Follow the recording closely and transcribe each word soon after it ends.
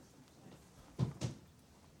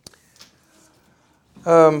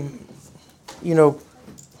Um, you know,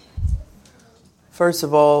 first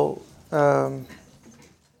of all,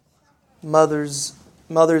 mothers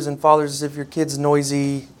and fathers, if your kid's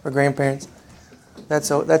noisy, or grandparents,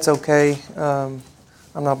 that's okay. I'm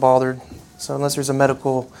not bothered. So unless there's a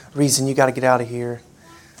medical reason you got to get out of here,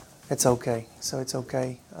 it's okay. So it's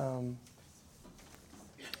okay.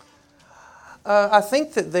 I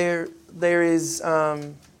think that there is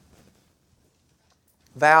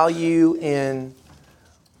value in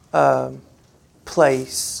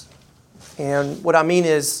place, and what I mean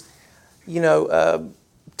is,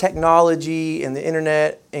 technology and the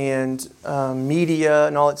internet and media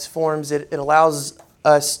and all its forms. It allows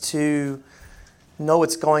us to know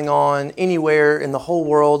what's going on anywhere in the whole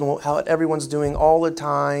world and how everyone's doing all the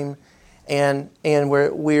time, and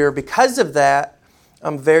we're because of that.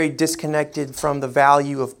 I'm very disconnected from the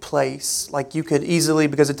value of place. Like you could easily,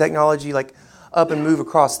 because of technology, like up and move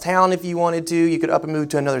across town if you wanted to. You could up and move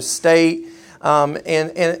to another state.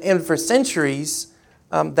 And for centuries,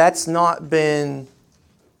 that's not been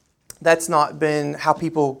how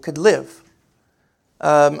people could live.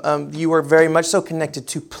 You were very much so connected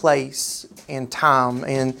to place and time,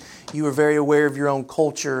 and you were very aware of your own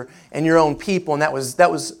culture and your own people, and that was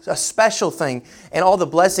a special thing. And all the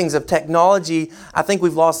blessings of technology, I think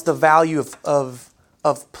we've lost the value of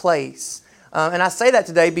place. And I say that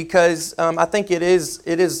today because I think it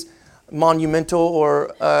is monumental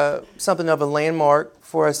or something of a landmark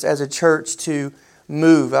for us as a church to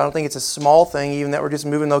move. I don't think it's a small thing, even that we're just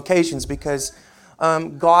moving locations, because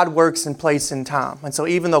God works in place and time. And so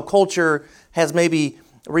even though culture has maybe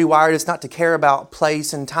rewired us not to care about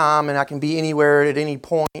place and time, and I can be anywhere at any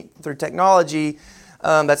point through technology,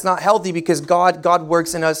 that's not healthy, because God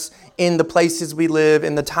works in us in the places we live,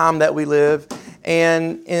 in the time that we live.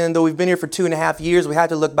 And though we've been here for 2.5 years, we have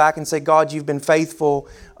to look back and say, God, you've been faithful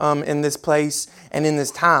in this place and in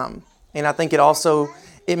this time. And I think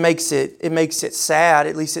it makes it sad.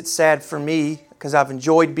 At least it's sad for me, because I've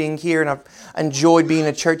enjoyed being here, and I've enjoyed being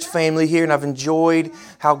a church family here, and I've enjoyed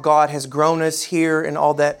how God has grown us here and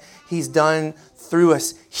all that He's done through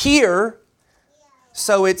us here.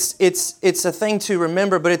 So it's a thing to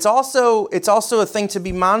remember, but it's also a thing to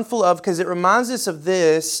be mindful of, because it reminds us of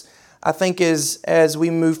this. I think as we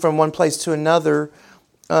move from one place to another,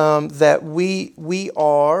 that we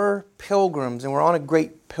are pilgrims, and we're on a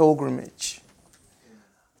great pilgrimage.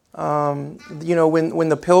 When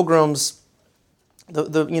the pilgrims,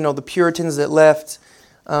 the Puritans that left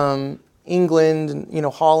England and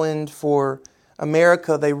Holland for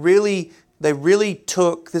America, they really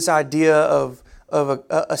took this idea of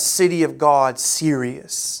a city of God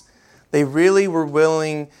serious. They really were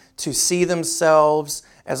willing to see themselves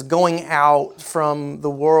as going out from the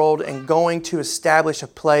world and going to establish a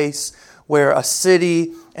place where a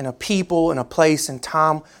city and a people and a place and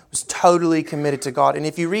time was totally committed to God. And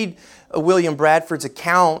if you read William Bradford's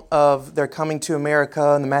account of their coming to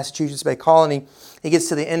America in the Massachusetts Bay Colony, he gets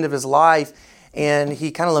to the end of his life and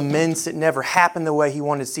he kind of laments it never happened the way he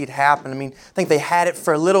wanted to see it happen. I mean, I think they had it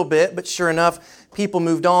for a little bit, but sure enough, people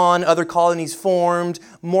moved on, other colonies formed,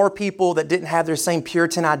 more people that didn't have their same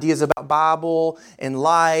Puritan ideas about Bible and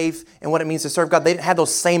life and what it means to serve God. They didn't have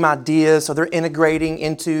those same ideas, so they're integrating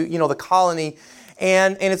into, the colony.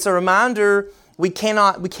 And it's a reminder we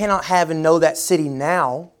cannot have and know that city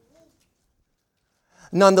now.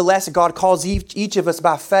 Nonetheless, God calls each of us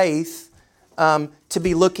by faith to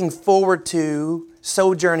be looking forward to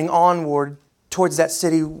sojourning onward towards that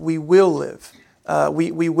city we will live,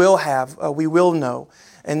 we will have, we will know.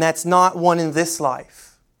 And that's not one in this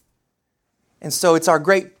life. And so it's our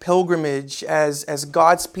great pilgrimage as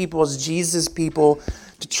God's people, as Jesus' people,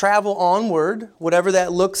 to travel onward, whatever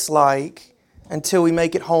that looks like, until we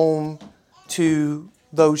make it home to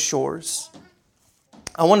those shores.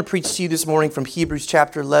 I want to preach to you this morning from Hebrews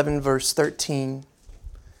chapter 11, verse 13,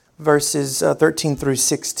 verses 13 through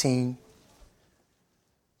 16.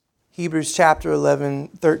 Hebrews chapter 11,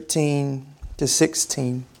 13 to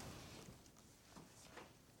 16.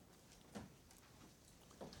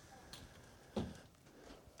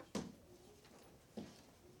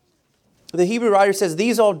 The Hebrew writer says,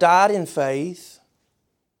 "These all died in faith,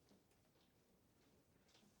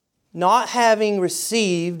 not having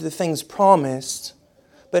received the things promised,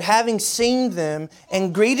 but having seen them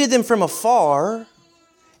and greeted them from afar,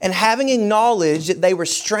 and having acknowledged that they were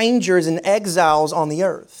strangers and exiles on the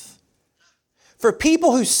earth. For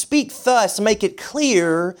people who speak thus make it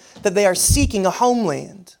clear that they are seeking a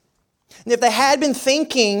homeland. And if they had been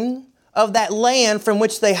thinking of that land from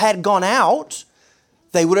which they had gone out,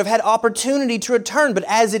 they would have had opportunity to return. But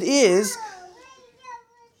as it is,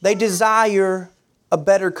 they desire a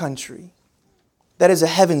better country, that is a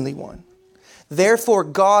heavenly one. Therefore,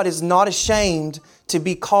 God is not ashamed to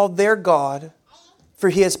be called their God, for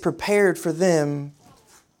He has prepared for them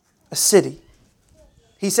a city.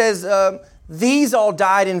 He says, these all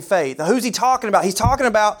died in faith. Now, who's He talking about? He's talking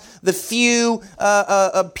about the few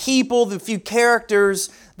people, the few characters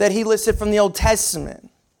that He listed from the Old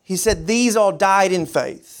Testament. He said, these all died in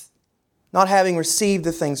faith, not having received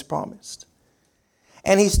the things promised.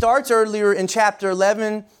 And He starts earlier in chapter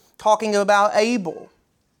 11 talking about Abel.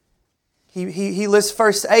 He lists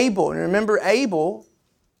first Abel. And remember Abel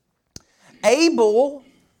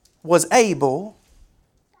was able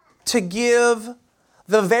to give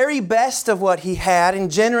the very best of what he had in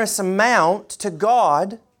generous amount to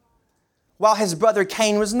God, while his brother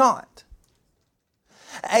Cain was not.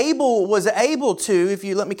 Abel was able to, if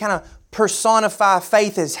you let me kind of personify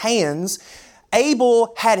faith as hands,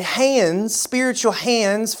 Abel had hands, spiritual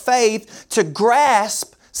hands, faith, to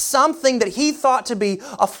grasp something that he thought to be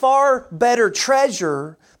a far better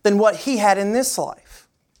treasure than what he had in this life.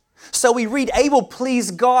 So we read Abel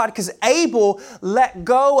pleased God because Abel let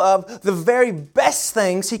go of the very best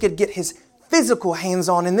things he could get his physical hands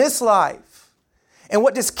on in this life. And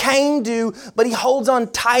what does Cain do? But he holds on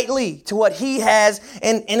tightly to what he has,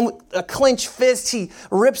 and with a clenched fist he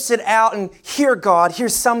rips it out and, here God,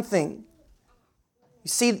 here's something.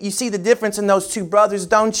 You see the difference in those two brothers,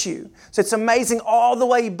 don't you? So it's amazing all the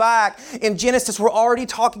way back in Genesis, we're already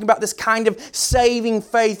talking about this kind of saving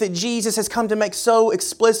faith that Jesus has come to make so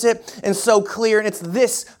explicit and so clear. And it's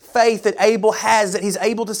this faith that Abel has, that he's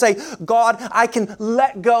able to say, God, I can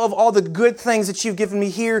let go of all the good things that you've given me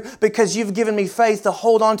here because you've given me faith to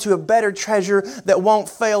hold on to a better treasure that won't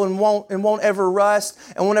fail and won't ever rust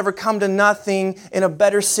and won't ever come to nothing in a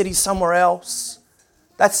better city somewhere else.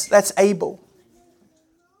 That's Abel.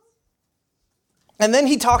 And then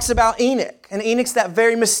he talks about Enoch. And Enoch's that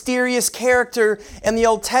very mysterious character in the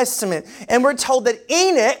Old Testament. And we're told that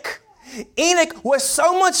Enoch was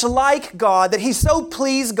so much like God, that he so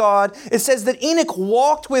pleased God. It says that Enoch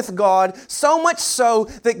walked with God, so much so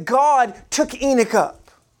that God took Enoch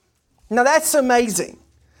up. Now that's amazing.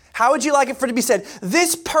 How would you like it for it to be said?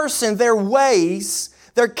 This person, their ways,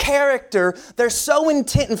 their character, they're so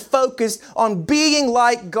intent and focused on being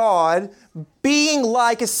like God, being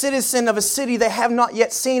like a citizen of a city they have not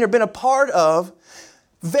yet seen or been a part of,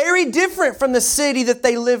 very different from the city that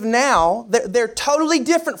they live now. They're totally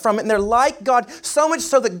different from it, and they're like God, so much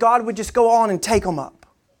so that God would just go on and take them up.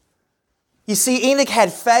 You see, Enoch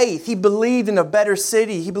had faith. He believed in a better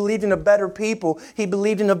city. He believed in a better people. He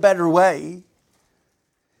believed in a better way.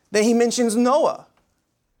 Then he mentions Noah.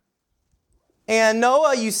 And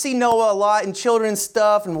Noah, you see Noah a lot in children's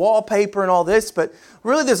stuff and wallpaper and all this, but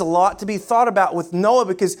really there's a lot to be thought about with Noah,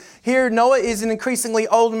 because here Noah is an increasingly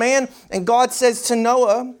old man, and God says to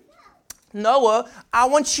Noah, I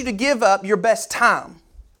want you to give up your best time.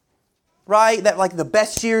 Right? That like the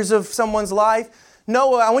best years of someone's life.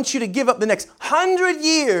 Noah, I want you to give up the next 100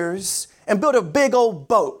 years and build a big old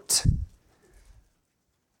boat.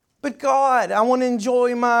 But God, I want to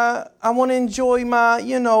enjoy my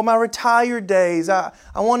my retired days. I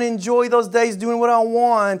want to enjoy those days doing what I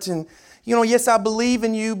want. And, yes, I believe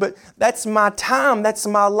in you, but that's my time. That's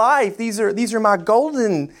my life. These are my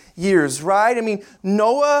golden years, right? I mean,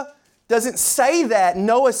 Noah doesn't say that.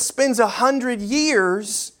 Noah spends 100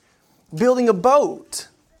 years building a boat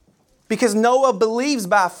because Noah believes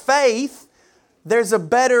by faith there's a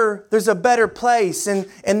better place, and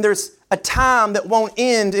there's a time that won't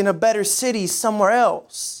end in a better city somewhere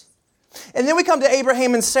else. And then we come to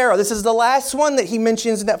Abraham and Sarah. This is the last one that he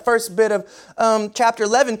mentions in that first bit of chapter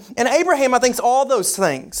 11. And Abraham, I think, is all those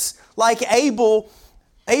things. Like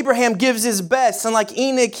Abraham gives his best, and like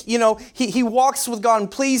Enoch, he walks with God and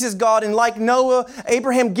pleases God. And like Noah,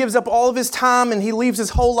 Abraham gives up all of his time and he leaves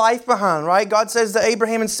his whole life behind, right? God says to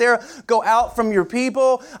Abraham and Sarah, go out from your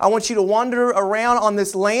people. I want you to wander around on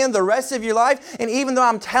this land the rest of your life. And even though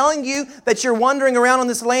I'm telling you that you're wandering around on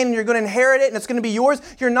this land and you're going to inherit it and it's going to be yours,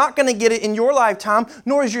 you're not going to get it in your lifetime,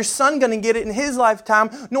 nor is your son going to get it in his lifetime,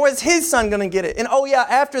 nor is his son going to get it. And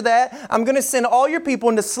after that, I'm going to send all your people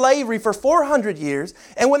into slavery for 400 years.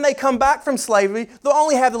 And when they come back from slavery, they'll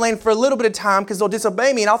only have the land for a little bit of time because they'll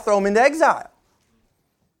disobey me and I'll throw them into exile.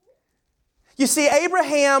 You see,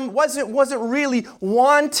 Abraham wasn't really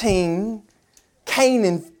wanting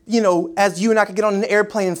Canaan, as you and I could get on an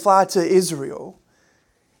airplane and fly to Israel.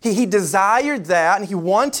 He desired that and he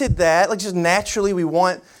wanted that. Like just naturally we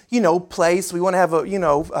want, place. We want to have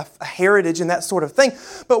a heritage and that sort of thing.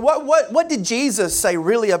 But what did Jesus say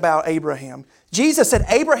really about Abraham? Jesus said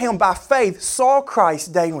Abraham by faith saw Christ's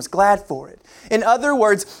day and was glad for it. In other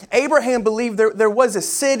words, Abraham believed there was a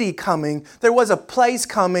city coming, there was a place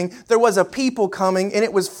coming, there was a people coming, and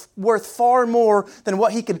it was worth far more than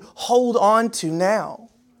what he could hold on to now.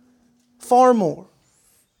 Far more.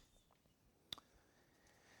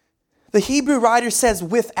 The Hebrew writer says,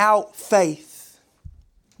 without faith,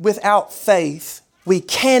 we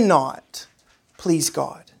cannot please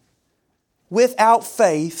God. Without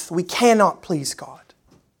faith, we cannot please God.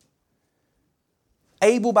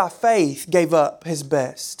 Abel by faith gave up his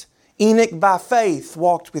best. Enoch by faith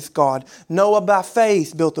walked with God. Noah by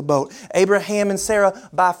faith built a boat. Abraham and Sarah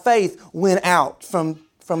by faith went out from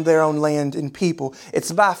their own land and people.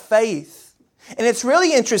 It's by faith. And it's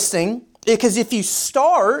really interesting because if you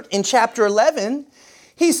start in chapter 11,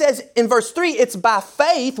 he says in verse 3, it's by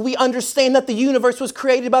faith we understand that the universe was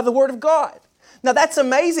created by the Word of God. Now that's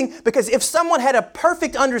amazing because if someone had a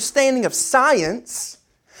perfect understanding of science,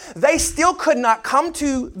 they still could not come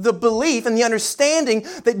to the belief and the understanding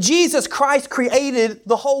that Jesus Christ created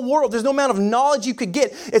the whole world. There's no amount of knowledge you could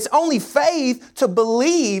get. It's only faith to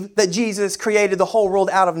believe that Jesus created the whole world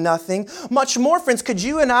out of nothing. Much more, friends, could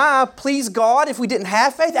you and I please God if we didn't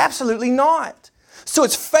have faith? Absolutely not. So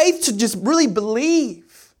it's faith to just really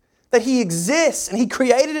believe that He exists and He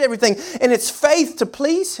created everything. And it's faith to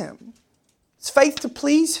please Him. It's faith to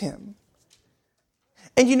please Him.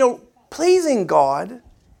 And you know, pleasing God,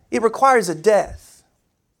 it requires a death.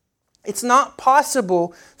 It's not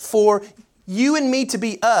possible for you and me to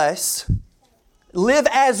be us, live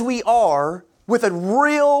as we are, with a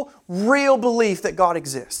real belief that God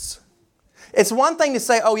exists. It's one thing to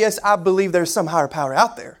say, oh yes, I believe there's some higher power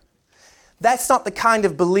out there. That's not the kind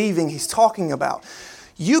of believing he's talking about.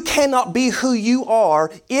 You cannot be who you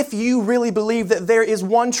are if you really believe that there is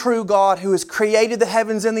one true God who has created the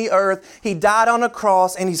heavens and the earth. He died on a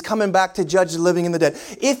cross and He's coming back to judge the living and the dead.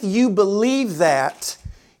 If you believe that,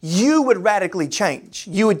 you would radically change.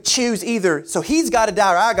 You would choose either, so He's got to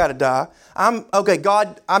die or I got to die.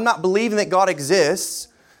 God, I'm not believing that God exists.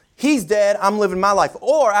 He's dead, I'm living my life.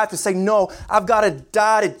 Or I have to say, no, I've got to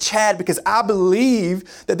die to Chad because I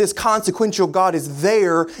believe that this consequential God is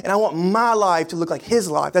there and I want my life to look like His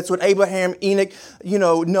life. That's what Abraham, Enoch,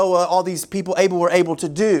 Noah, all these people, Abel were able to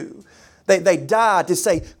do. They died to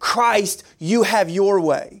say, Christ, you have your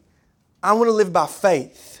way. I want to live by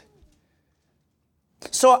faith.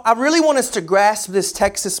 So I really want us to grasp this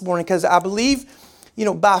text this morning because I believe,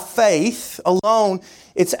 by faith alone,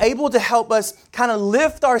 it's able to help us kind of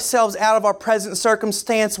lift ourselves out of our present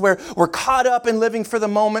circumstance where we're caught up in living for the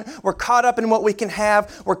moment. We're caught up in what we can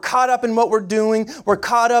have. We're caught up in what we're doing. We're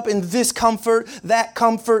caught up in this comfort,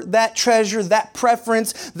 that treasure, that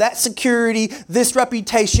preference, that security, this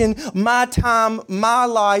reputation, my time, my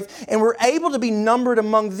life. And we're able to be numbered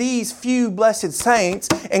among these few blessed saints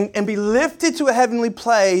and be lifted to a heavenly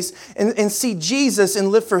place and see Jesus and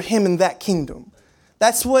live for Him in that kingdom.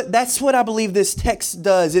 That's what I believe this text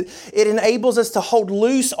does. It enables us to hold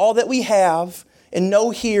loose all that we have and know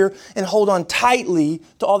here and hold on tightly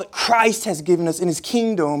to all that Christ has given us in His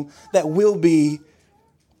kingdom that will be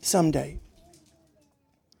someday.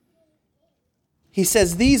 He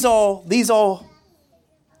says these all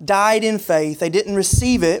died in faith. They didn't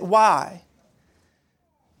receive it. Why?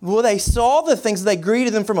 Well, they saw the things, they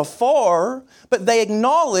greeted them from afar, but they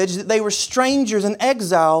acknowledged that they were strangers and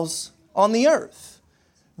exiles on the earth.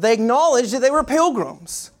 They acknowledged that they were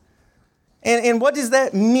pilgrims. And what does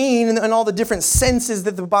that mean in all the different senses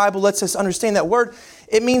that the Bible lets us understand that word?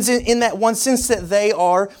 It means in that one sense that they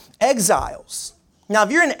are exiles. Now,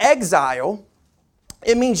 if you're in exile,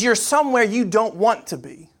 it means you're somewhere you don't want to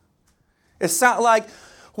be. It's not like,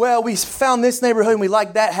 well, we found this neighborhood and we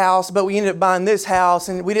liked that house, but we ended up buying this house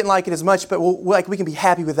and we didn't like it as much, but we can be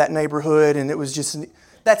happy with that neighborhood. And it was just,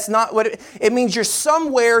 that's not what it means. You're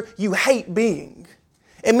somewhere you hate being.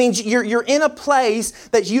 It means you're in a place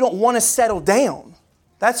that you don't want to settle down.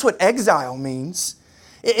 That's what exile means.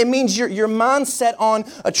 It means your mind's set on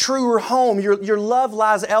a truer home. Your love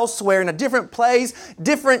lies elsewhere in a different place,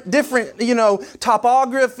 different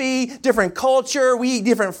topography, different culture. We eat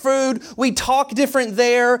different food. We talk different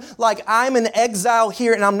there. Like, I'm in exile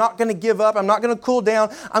here and I'm not going to give up. I'm not going to cool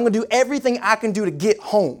down. I'm going to do everything I can do to get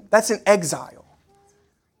home. That's an exile.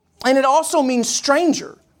 And it also means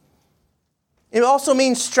stranger. It also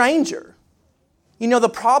means stranger. The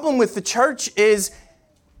problem with the church is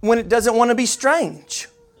when it doesn't want to be strange.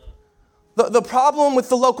 The problem with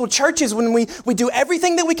the local church is when we do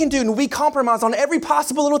everything that we can do and we compromise on every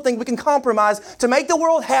possible little thing we can compromise to make the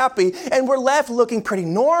world happy, and we're left looking pretty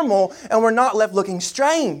normal and we're not left looking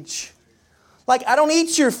strange. Like, I don't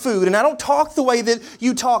eat your food, and I don't talk the way that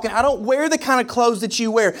you talk, and I don't wear the kind of clothes that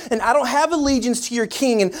you wear, and I don't have allegiance to your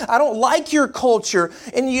king, and I don't like your culture.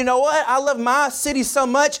 And you know what? I love my city so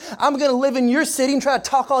much, I'm going to live in your city and try to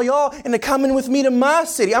talk all y'all into coming with me to my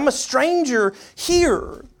city. I'm a stranger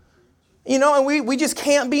here. You know, and we just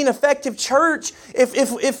can't be an effective church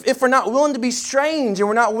if we're not willing to be strange, and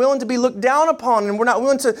we're not willing to be looked down upon, and we're not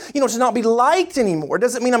willing to, to not be liked anymore. It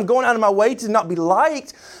doesn't mean I'm going out of my way to not be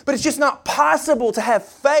liked, but it's just not possible to have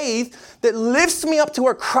faith that lifts me up to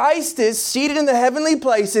where Christ is, seated in the heavenly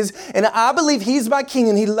places, and I believe He's my King,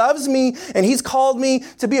 and He loves me, and He's called me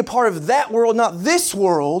to be a part of that world, not this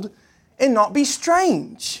world, and not be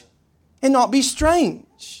strange. And not be strange.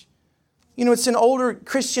 It's an older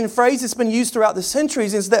Christian phrase that's been used throughout the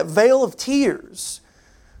centuries. It's that veil of tears,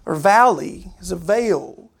 or valley. It's a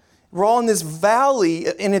veil. We're all in this valley,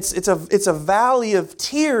 and it's a valley of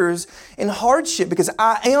tears and hardship because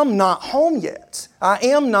I am not home yet. I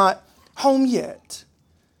am not home yet.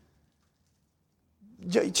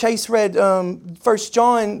 Chase read 1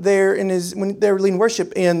 John there when they were leading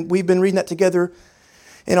worship, and we've been reading that together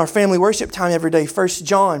in our family worship time every day. 1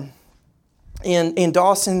 John. And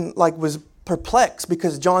Dawson was perplexed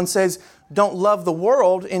because John says, don't love the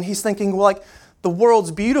world. And he's thinking, the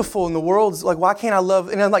world's beautiful and the world's why can't I love?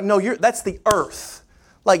 And I'm like, no, that's the earth.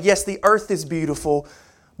 Yes, the earth is beautiful,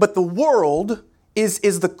 but the world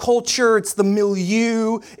is the culture, it's the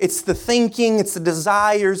milieu, it's the thinking, it's the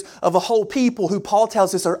desires of a whole people who Paul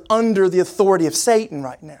tells us are under the authority of Satan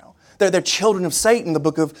right now. They're children of Satan, the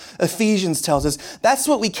book of Ephesians tells us. That's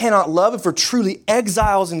what we cannot love if we're truly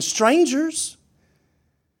exiles and strangers.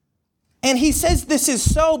 And he says this is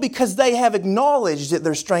so because they have acknowledged that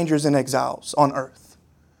they're strangers and exiles on earth.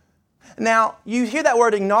 Now, you hear that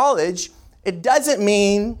word acknowledge, it doesn't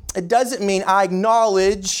mean I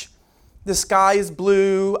acknowledge the sky is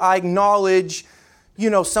blue, I acknowledge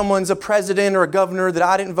someone's a president or a governor that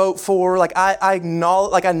I didn't vote for. I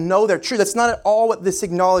acknowledge, I know they're true. That's not at all what this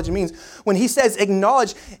acknowledge means. When he says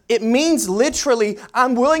acknowledge, it means literally,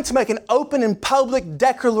 I'm willing to make an open and public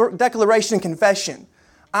declaration and confession.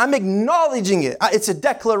 I'm acknowledging it. It's a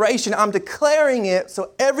declaration. I'm declaring it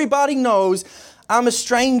so everybody knows I'm a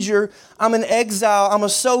stranger. I'm an exile. I'm a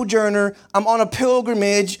sojourner. I'm on a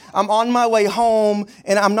pilgrimage. I'm on my way home,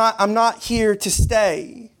 and I'm not here to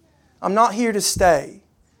stay. I'm not here to stay.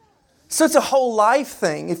 So it's a whole life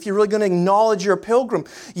thing if you're really going to acknowledge you're a pilgrim.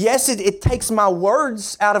 Yes, it takes my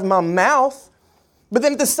words out of my mouth, but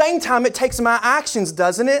then at the same time, it takes my actions,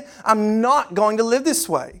 doesn't it? I'm not going to live this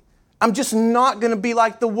way. I'm just not going to be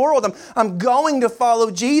like the world. I'm going to follow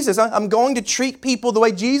Jesus. I'm going to treat people the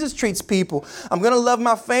way Jesus treats people. I'm going to love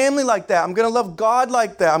my family like that. I'm going to love God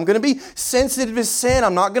like that. I'm going to be sensitive to sin.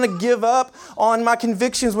 I'm not going to give up on my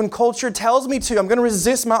convictions when culture tells me to. I'm going to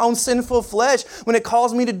resist my own sinful flesh when it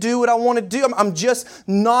calls me to do what I want to do. I'm just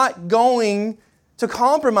not going to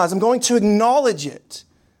compromise. I'm going to acknowledge it.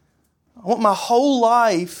 I want my whole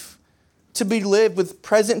life to be lived with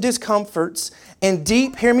present discomforts and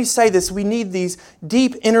deep, hear me say this, we need these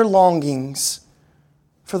deep inner longings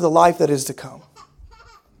for the life that is to come.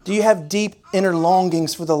 Do you have deep inner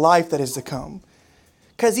longings for the life that is to come?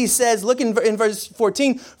 Because he says, look in verse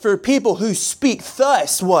 14, for people who speak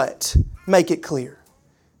thus, what? Make it clear.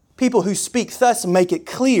 People who speak thus make it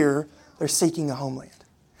clear they're seeking a homeland.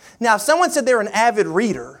 Now, if someone said they're an avid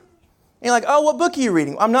reader, and you're like, oh, what book are you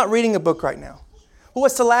reading? I'm not reading a book right now. Well,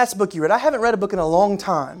 what's the last book you read? I haven't read a book in a long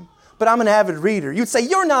time, but I'm an avid reader. You'd say,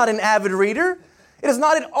 you're not an avid reader. It is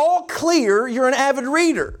not at all clear you're an avid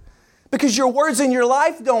reader because your words in your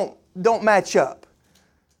life don't match up.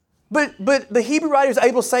 But the Hebrew writer is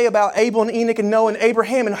able to say about Abel and Enoch and Noah and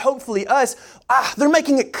Abraham and hopefully us, they're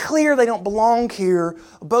making it clear they don't belong here,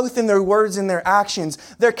 both in their words and their actions.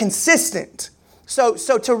 They're consistent. So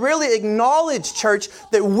to really acknowledge, church,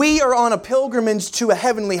 that we are on a pilgrimage to a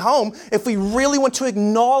heavenly home, if we really want to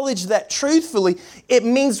acknowledge that truthfully, it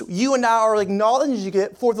means you and I are acknowledging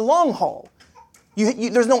it for the long haul.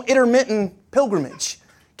 There's no intermittent pilgrimage.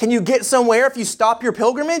 Can you get somewhere if you stop your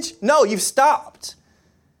pilgrimage? No, you've stopped.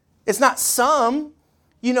 It's not some.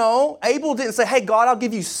 Abel didn't say, hey, God, I'll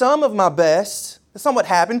give you some of my best. That's not what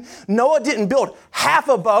happened. Noah didn't build half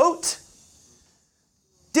a boat.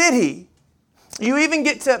 Did he? You even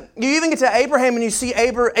get to Abraham and you see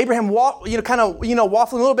Abraham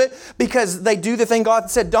waffling a little bit because they do the thing God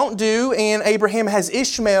said don't do, and Abraham has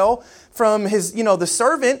Ishmael from his, the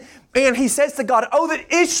servant, and he says to God, oh,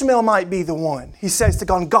 that Ishmael might be the one. He says to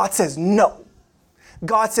God, and God says no.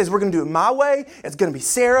 God says we're going to do it my way. It's going to be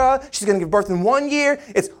Sarah. She's going to give birth in 1 year.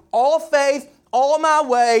 It's all faith, all my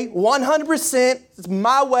way, 100%. It's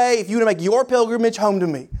my way if you want to make your pilgrimage home to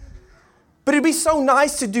me. But it'd be so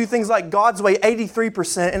nice to do things like God's way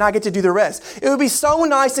 83% and I get to do the rest. It would be so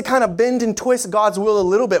nice to kind of bend and twist God's will a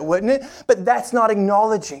little bit, wouldn't it? But that's not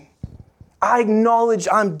acknowledging. I acknowledge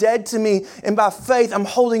I'm dead to me, and by faith I'm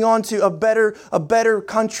holding on to a better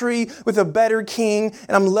country with a better king,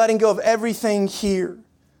 and I'm letting go of everything here.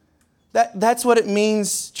 That's what it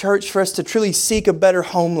means, church, for us to truly seek a better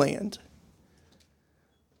homeland.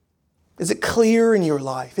 Is it clear in your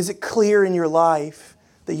life? Is it clear in your life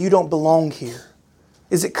that you don't belong here?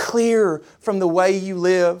 Is it clear from the way you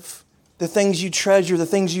live, the things you treasure, the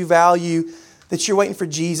things you value, that you're waiting for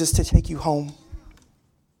Jesus to take you home?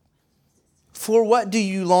 For what do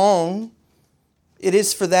you long? It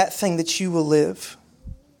is for that thing that you will live.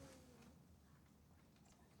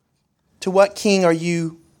 To what king are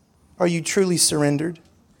you truly surrendered?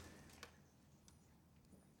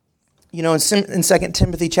 You know, in 2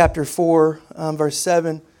 Timothy chapter 4, verse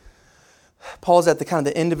 7, Paul's at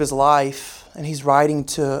the end of his life, and he's writing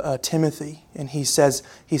to Timothy, and he says,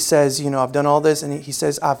 you know, I've done all this, and he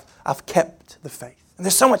says, I've kept the faith. And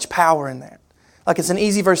there's so much power in that. Like, it's an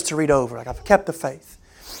easy verse to read over. Like, I've kept the faith.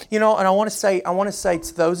 You know, and I want to say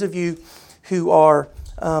to those of you who are,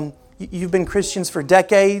 you've been Christians for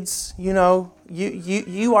decades, you know,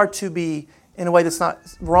 you are to be, in a way that's not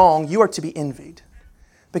wrong, you are to be envied.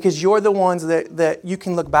 Because you're the ones that you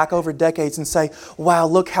can look back over decades and say, wow,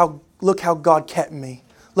 look how God kept me.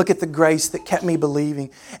 Look at the grace that kept me believing.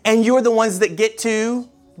 And you're the ones that get to,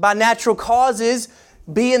 by natural causes,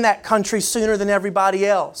 be in that country sooner than everybody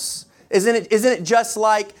else. Isn't it just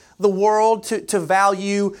like the world to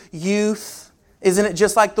value youth? Isn't it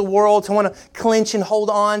just like the world to want to clinch and hold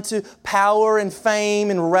on to power and fame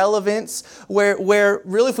and relevance? Where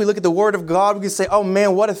really, if we look at the Word of God, we can say, oh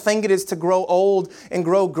man, what a thing it is to grow old and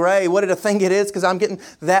grow gray. What a thing it is, because I'm getting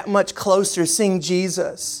that much closer seeing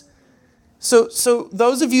Jesus. So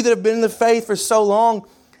those of you that have been in the faith for so long,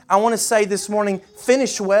 I want to say this morning,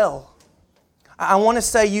 finish well. I want to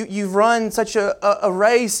say you've run such a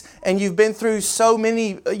race, and you've been through so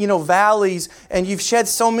many valleys, and you've shed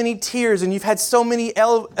so many tears, and you've had so many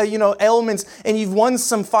ailments, and you've won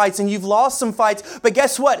some fights and you've lost some fights. But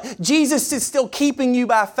guess what? Jesus is still keeping you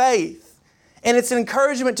by faith. And it's an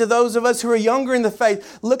encouragement to those of us who are younger in the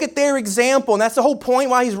faith. Look at their example. And that's the whole point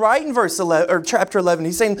why he's writing verse 11 or chapter 11.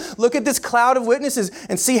 He's saying, look at this cloud of witnesses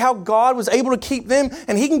and see how God was able to keep them,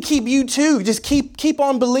 and He can keep you too. Just keep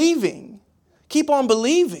on believing. Keep on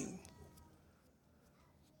believing.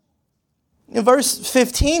 In verse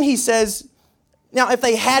 15, he says, now if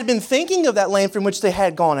they had been thinking of that land from which they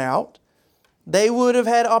had gone out, they would have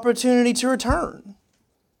had opportunity to return.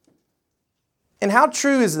 And how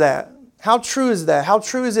true is that? How true is that? How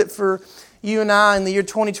true is it for you and I in the year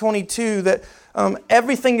 2022 that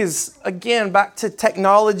everything is, again, back to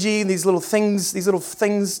technology, these little things,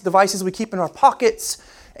 devices we keep in our pockets,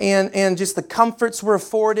 and just the comforts we're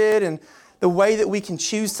afforded, and the way that we can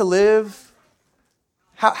choose to live.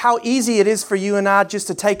 How easy it is for you and I just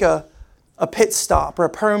to take a pit stop or a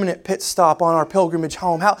permanent pit stop on our pilgrimage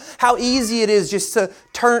home. How easy it is just to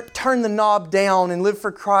turn the knob down and live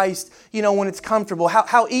for Christ, when it's comfortable.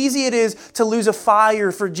 How easy it is to lose a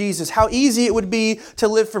fire for Jesus. How easy it would be to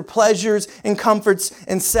live for pleasures and comforts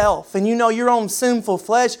and self. And your own sinful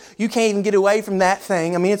flesh, you can't even get away from that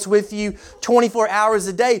thing. I mean, it's with you 24 hours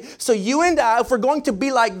a day. So you and I, if we're going to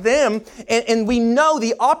be like them, and we know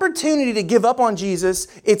the opportunity to give up on Jesus,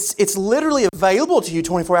 it's literally available to you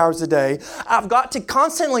 24 hours a day. I've got to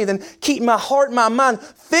constantly then keep my heart, my mind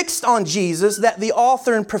fixed on Jesus, that the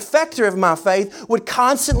author and perfecter of my faith would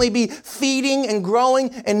constantly be feeding and growing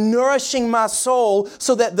and nourishing my soul,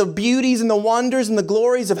 so that the beauties and the wonders and the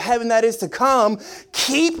glories of heaven that is to come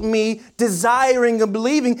keep me desiring and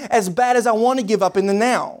believing, as bad as I want to give up in the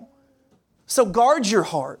now. So guard your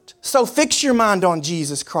heart. So fix your mind on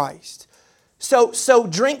Jesus Christ. So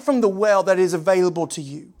drink from the well that is available to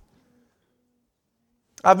you.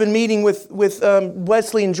 I've been meeting with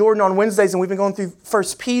Wesley and Jordan on Wednesdays, and we've been going through 1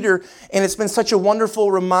 Peter, and it's been such a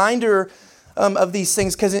wonderful reminder of these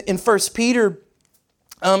things, because in 1 Peter,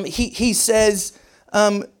 he says,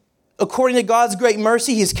 according to God's great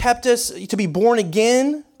mercy, He has kept us to be born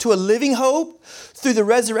again to a living hope through the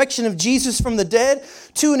resurrection of Jesus from the dead,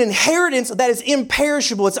 to an inheritance that is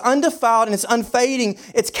imperishable, it's undefiled, and it's unfading.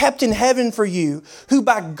 It's kept in heaven for you, who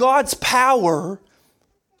by God's power,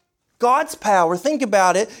 think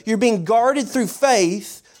about it, you're being guarded through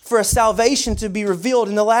faith for a salvation to be revealed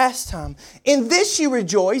in the last time. In this you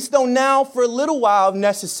rejoice, though now for a little while if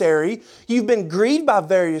necessary, you've been grieved by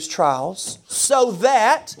various trials, so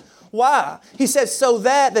that, why? He says, so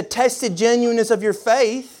that the tested genuineness of your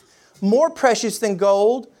faith, more precious than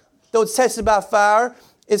gold, though it's tested by fire,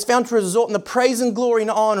 is found to result in the praise and glory and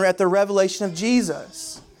honor at the revelation of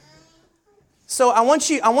Jesus. So I want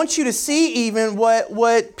you to see even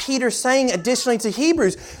what Peter's saying additionally to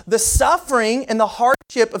Hebrews. The suffering and the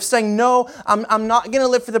hardship of saying, no, I'm not going to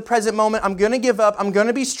live for the present moment. I'm going to give up. I'm going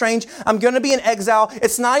to be strange. I'm going to be in exile.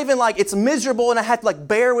 It's not even like it's miserable and I have to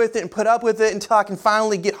bear with it and put up with it until I can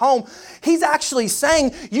finally get home. He's actually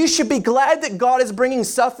saying you should be glad that God is bringing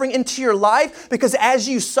suffering into your life, because as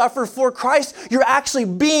you suffer for Christ, you're actually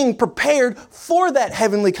being prepared for that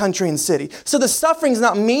heavenly country and city. So the suffering is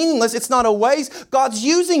not meaningless. It's not a waste. God's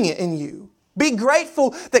using it in you. Be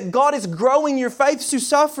grateful that God is growing your faith through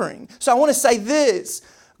suffering. So I want to say this.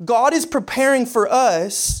 God is preparing for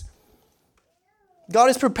us.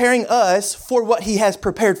 God is preparing us for what He has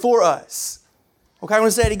prepared for us. Okay, I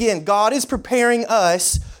want to say it again. God is preparing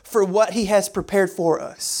us for what He has prepared for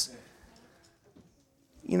us.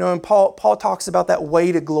 You know, and Paul talks about that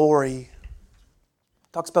way to glory.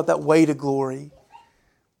 Talks about that way to glory.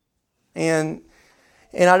 And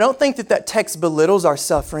I don't think that text belittles our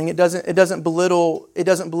suffering. It doesn't belittle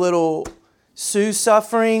Sue's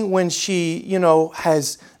suffering when she,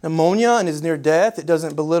 has pneumonia and is near death. It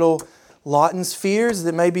doesn't belittle Lawton's fears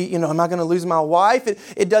that maybe, am I going to lose my wife?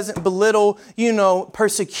 It doesn't belittle,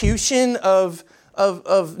 persecution of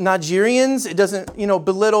Nigerians. It doesn't,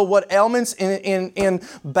 belittle what ailments and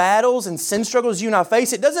battles and sin struggles you and I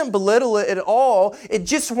face. It doesn't belittle it at all. It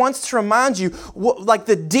just wants to remind you,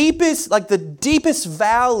 the deepest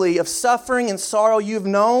valley of suffering and sorrow you've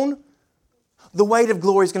known, the weight of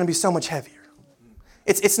glory is going to be so much heavier.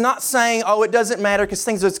 It's not saying, oh, it doesn't matter because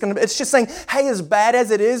it's just saying, hey, as bad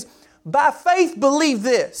as it is, by faith believe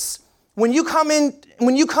this. When you come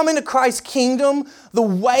into Christ's kingdom, the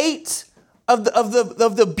weight of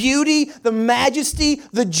the beauty, the majesty,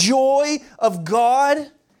 the joy of God,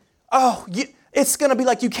 it's going to be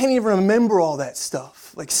like you can't even remember all that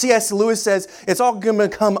stuff. Like C.S. Lewis says, it's all going to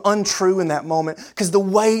become untrue in that moment because the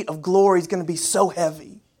weight of glory is going to be so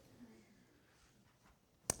heavy.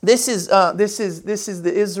 This is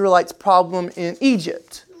the Israelites' problem in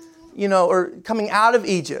Egypt, or coming out of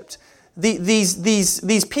Egypt.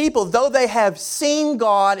 These people, though they have seen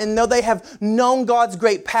God and though they have known God's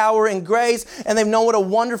great power and grace and they've known what a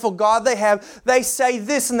wonderful God they have, they say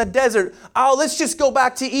this in the desert, oh, let's just go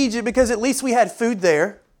back to Egypt because at least we had food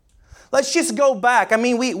there. Let's just go back. I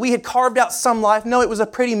mean, we had carved out some life. No, it was a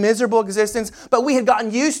pretty miserable existence, but we had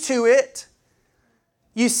gotten used to it.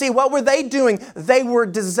 You see, what were they doing? They were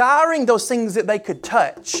desiring those things that they could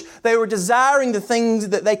touch. They were desiring the things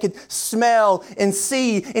that they could smell and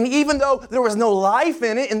see. And even though there was no life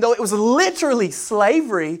in it, and though it was literally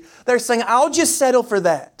slavery, they're saying, I'll just settle for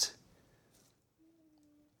that.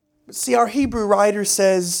 But see, our Hebrew writer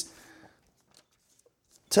says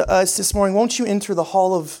to us this morning, won't you enter the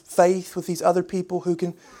hall of faith with these other people who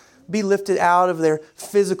can be lifted out of their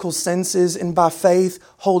physical senses and by faith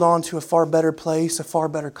hold on to a far better place, a far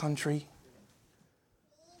better country?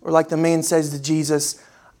 Or like the man says to Jesus,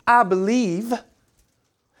 I believe,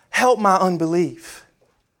 help my unbelief.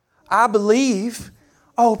 I believe,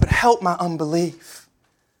 but help my unbelief.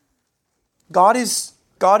 God is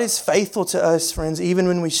faithful to us, friends, even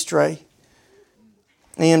when we stray.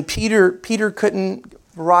 And Peter couldn't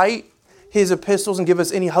write his epistles and give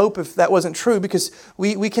us any hope if that wasn't true, because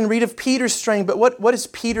we can read of Peter's straying, but what has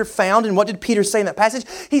Peter found and what did Peter say in that passage?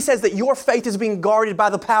 He says that your faith is being guarded by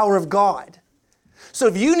the power of God. So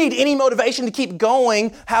if you need any motivation to keep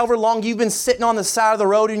going, however long you've been sitting on the side of the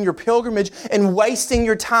road in your pilgrimage and wasting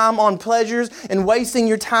your time on pleasures and wasting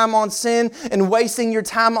your time on sin and wasting your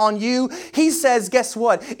time on you, he says, guess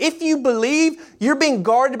what? If you believe, you're being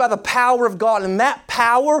guarded by the power of God, and that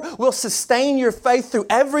power will sustain your faith through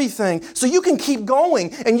everything. So you can keep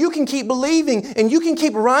going and you can keep believing and you can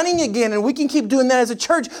keep running again, and we can keep doing that as a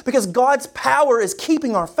church because God's power is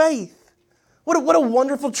keeping our faith. What a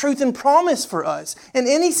wonderful truth and promise for us in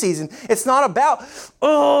any season. It's not about,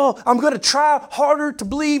 I'm going to try harder to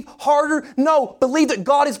believe harder. No, believe that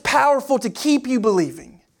God is powerful to keep you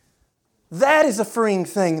believing. That is a freeing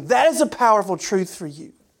thing. That is a powerful truth for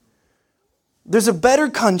you. There's a better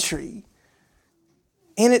country.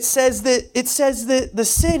 And it says that the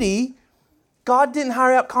city, God didn't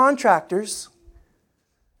hire out contractors.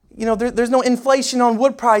 There's no inflation on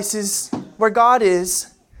wood prices where God is.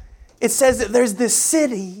 It says that there's this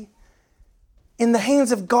city in the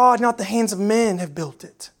hands of God, not the hands of men, have built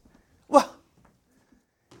it. Well,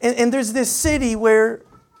 and there's this city where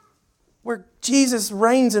Jesus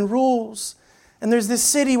reigns and rules. And there's this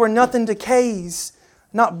city where nothing decays.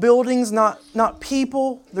 Not buildings, not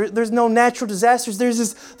people. There's no natural disasters. There's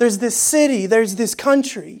this city. There's this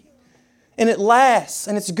country. And it lasts,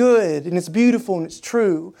 and it's good, and it's beautiful, and it's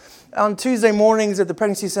true. On Tuesday mornings at the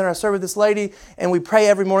Pregnancy Center, I serve with this lady, and we pray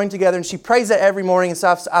every morning together, and she prays that every morning, and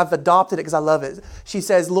so I've adopted it because I love it. She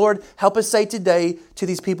says, Lord, help us say today to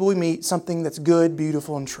these people we meet something that's good,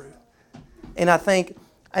 beautiful, and true. And I think,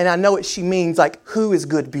 and I know what she means, like, who is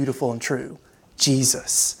good, beautiful, and true?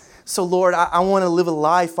 Jesus. So Lord, I want to live a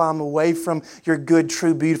life while I'm away from your good,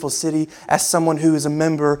 true, beautiful city as someone who is a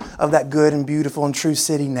member of that good and beautiful and true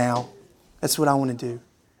city now. That's what I want to do.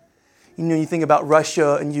 You know, you think about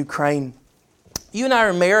Russia and Ukraine. You and I are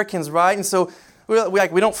Americans, right? And so we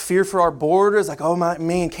don't fear for our borders. Like, oh,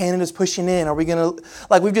 man, Canada's pushing in. Are we going to,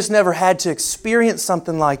 like, we've just never had to experience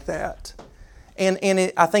something like that.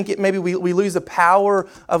 And I think maybe we lose the power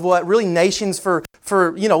of what really nations for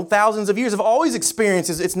thousands of years have always experienced.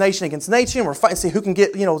 It's nation against nation. We're fighting to see who can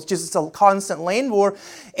get, just a constant land war.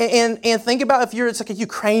 And think about it's like a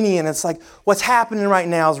Ukrainian. It's like, what's happening right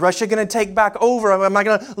now? Is Russia going to take back over? Am I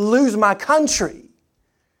going to lose my country?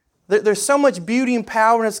 There's so much beauty and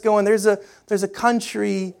power in us going. There's a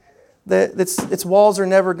country that its walls are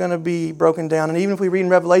never going to be broken down. And even if we read in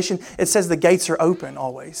Revelation, it says the gates are open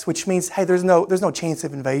always, which means, hey, there's no chance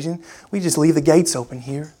of invasion. We just leave the gates open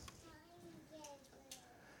here.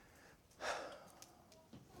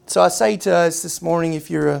 So I say to us this morning, if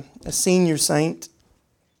you're a senior saint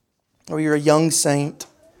or you're a young saint,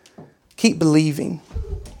 keep believing.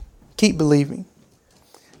 Keep believing.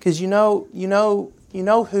 Because you know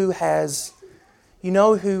who has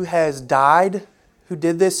died, who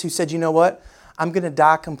did this, who said, you know what? I'm going to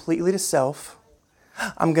die completely to self.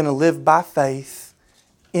 I'm going to live by faith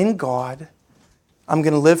in God. I'm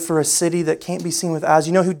going to live for a city that can't be seen with eyes.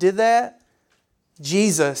 You know who did that?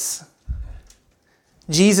 Jesus.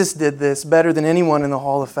 Jesus did this better than anyone in the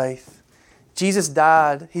Hall of Faith. Jesus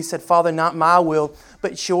died. He said, Father, not my will,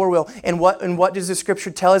 but your will. And what does the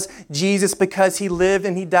Scripture tell us? Jesus, because He lived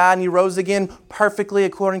and He died and He rose again perfectly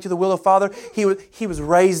according to the will of Father, He was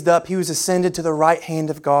raised up. He was ascended to the right hand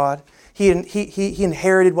of God. He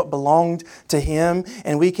inherited what belonged to Him.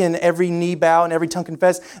 And we can every knee bow and every tongue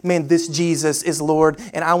confess, man, this Jesus is Lord.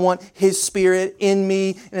 And I want His Spirit in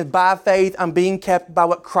me. And by faith, I'm being kept by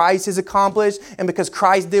what Christ has accomplished. And because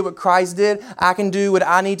Christ did what Christ did, I can do what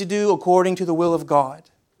I need to do according to the will of God.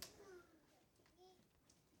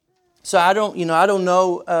 So I don't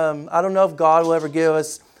know if God will ever give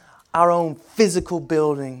us our own physical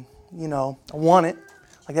building. I want it.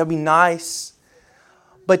 Like, that'd be nice.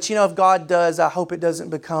 But if God does, I hope it doesn't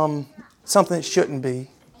become something it shouldn't be.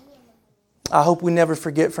 I hope we never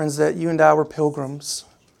forget, friends, that you and I were pilgrims.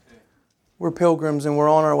 We're pilgrims and we're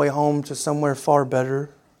on our way home to somewhere far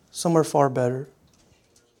better. Somewhere far better.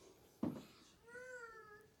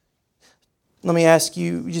 Let me ask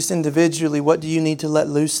you just individually, what do you need to let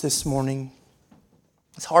loose this morning?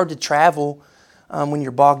 It's hard to travel when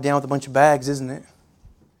you're bogged down with a bunch of bags, isn't it?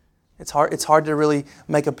 It's hard to really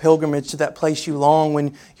make a pilgrimage to that place you long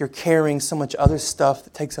when you're carrying so much other stuff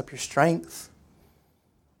that takes up your strength.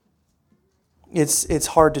 It's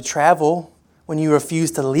hard to travel when you refuse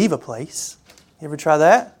to leave a place. You ever try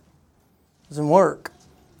that? It doesn't work.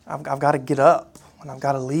 I've got to get up and I've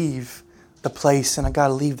got to leave the place and I've got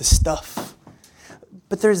to leave the stuff.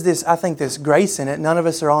 But there's this grace in it. None of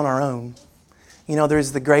us are on our own.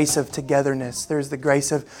 There's the grace of togetherness. There's the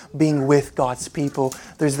grace of being with God's people.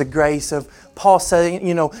 There's the grace of Paul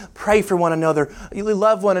saying, pray for one another,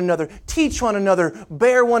 love one another, teach one another,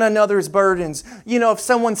 bear one another's burdens. If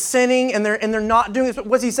someone's sinning and they're not doing it,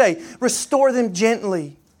 what's he say? Restore them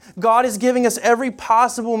gently. God is giving us every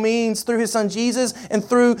possible means through His Son Jesus and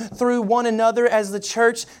through one another as the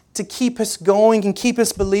church to keep us going and keep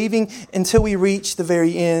us believing until we reach the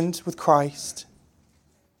very end with Christ.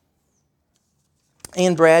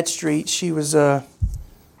 Anne Bradstreet, she was the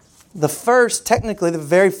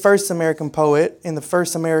very first American poet and the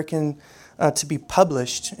first American to be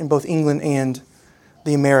published in both England and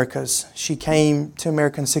the Americas. She came to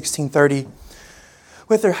America in 1630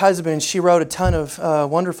 with her husband. She wrote a ton of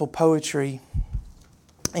wonderful poetry.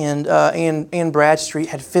 And Anne Bradstreet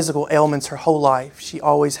had physical ailments her whole life. She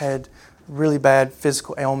always had really bad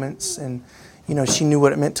physical ailments. And, she knew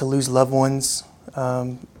what it meant to lose loved ones.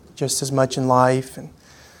 Just as much in life, and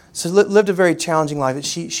so lived a very challenging life.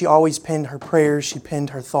 She always penned her prayers, she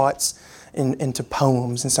penned her thoughts into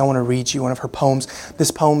poems. And so I want to read you one of her poems.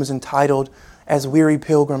 This poem is entitled, As Weary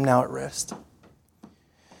Pilgrim Now at Rest.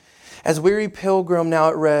 As weary pilgrim now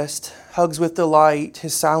at rest, hugs with delight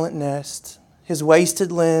his silent nest, his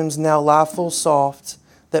wasted limbs now lie full soft,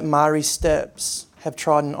 that miry steps have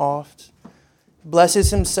trodden oft. Blesses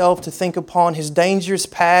himself to think upon his dangers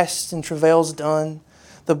past and travails done,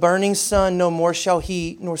 The burning sun no more shall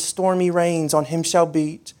heat, nor stormy rains on him shall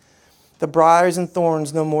beat. The briars and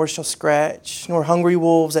thorns no more shall scratch, nor hungry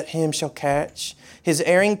wolves at him shall catch. His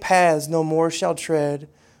erring paths no more shall tread,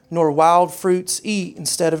 nor wild fruits eat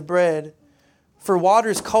instead of bread. For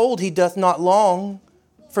waters cold he doth not long,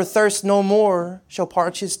 for thirst no more shall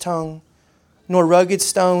parch his tongue. Nor rugged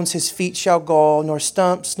stones his feet shall gall, nor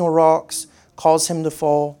stumps nor rocks cause him to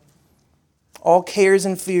fall. All cares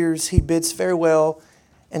and fears he bids farewell,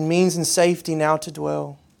 and means in safety now to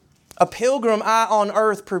dwell. A pilgrim I on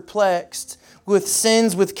earth perplexed, with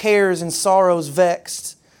sins, with cares and sorrows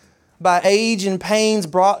vexed, by age and pains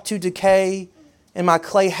brought to decay, in my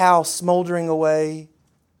clay house smouldering away.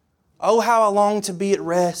 Oh, how I long to be at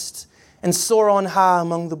rest, and soar on high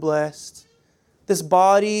among the blessed. This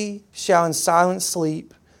body shall in silence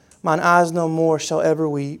sleep, mine eyes no more shall ever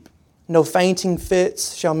weep. No fainting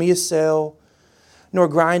fits shall me assail, nor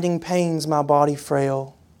grinding pains my body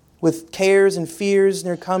frail. With cares and fears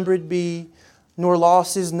ne'er cumbered be, nor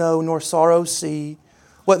losses know, nor sorrows see.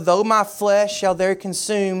 What though my flesh shall there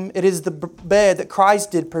consume, it is the bed that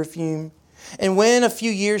Christ did perfume. And when a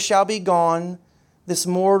few years shall be gone, this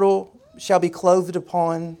mortal shall be clothed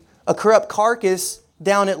upon. A corrupt carcass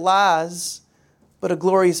down it lies, but a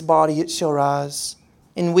glorious body it shall rise.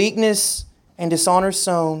 In weakness and dishonor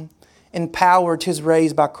sown, in power 'tis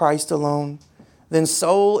raised by Christ alone. Then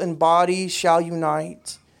soul and body shall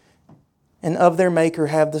unite, and of their Maker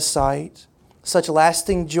have the sight. Such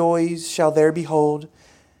lasting joys shall there behold,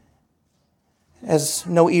 as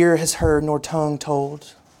no ear has heard nor tongue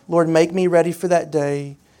told. Lord, make me ready for that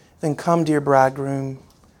day. Then come, dear bridegroom,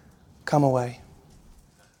 come away.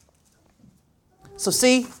 So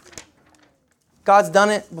see, God's done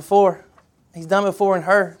it before. He's done it before in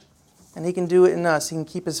her, and He can do it in us. He can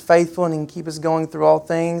keep us faithful, and He can keep us going through all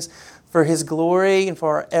things for His glory and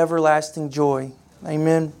for our everlasting joy.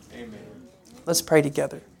 Amen. Let's pray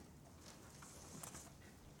together.